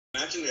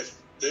Imagine if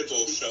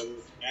Bibble showed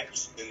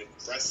X in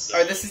Espresso.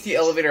 Alright, this is the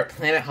elevator at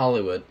Planet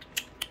Hollywood.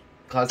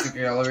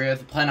 Cloudseeker Galleria at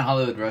the Planet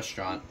Hollywood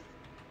restaurant.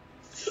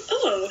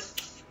 Oh.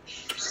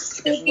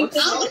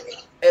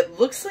 It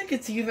looks like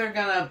it's either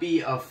gonna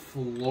be a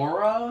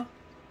Flora,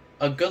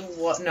 a good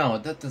luck. No,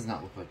 that does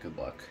not look like good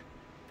luck.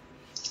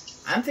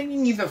 I'm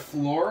thinking either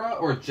Flora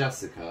or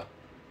Jessica.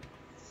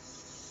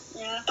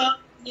 Yeah.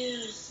 Yeah.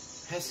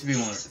 Has to be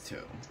one of the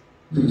two.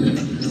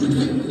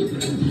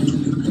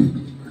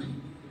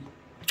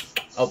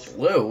 Oh,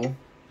 blue?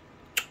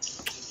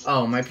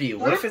 Oh, it might be.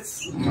 What if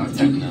it's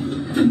Techno?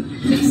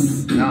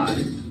 It's not.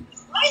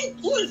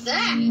 Who is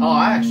that?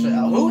 Oh,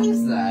 who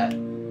is that?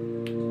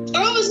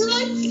 Oh, isn't it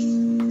like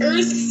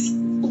Earth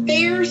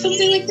Bear or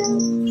something like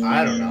that?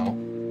 I don't know.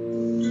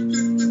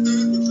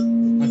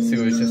 Let's see,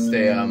 it was just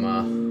a, I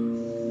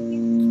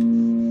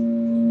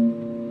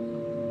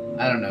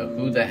don't know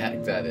who the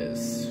heck that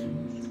is.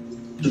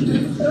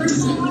 Earth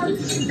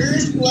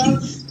Love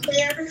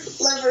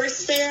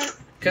Bear.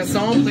 Can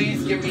someone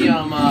please give me,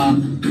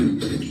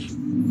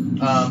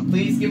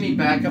 please give me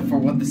backup for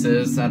what this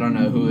is? I don't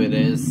know who it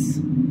is.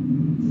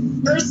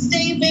 Earth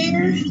Day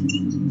Bear? I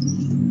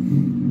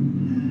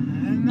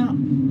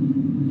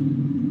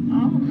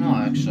don't know,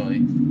 actually.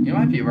 You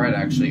might be right,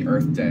 actually.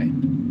 Earth Day.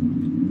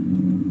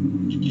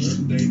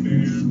 Earth Day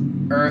Bear?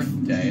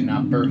 Earth Day,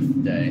 not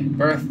birthday.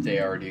 Birthday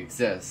already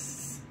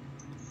exists.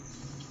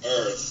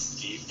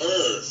 Earth. The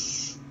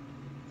Earth.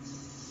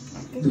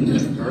 I'm thinking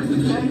it's Earth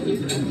Day?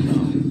 No.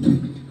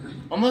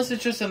 Unless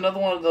it's just another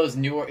one of those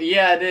newer...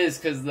 Yeah, it is,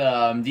 because the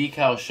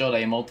decal showed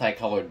a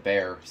multicolored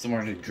bear,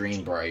 similar to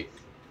Green Bright.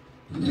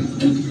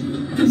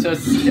 So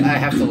I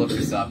have to look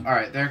this up.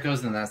 Alright, there it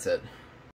goes, and that's it.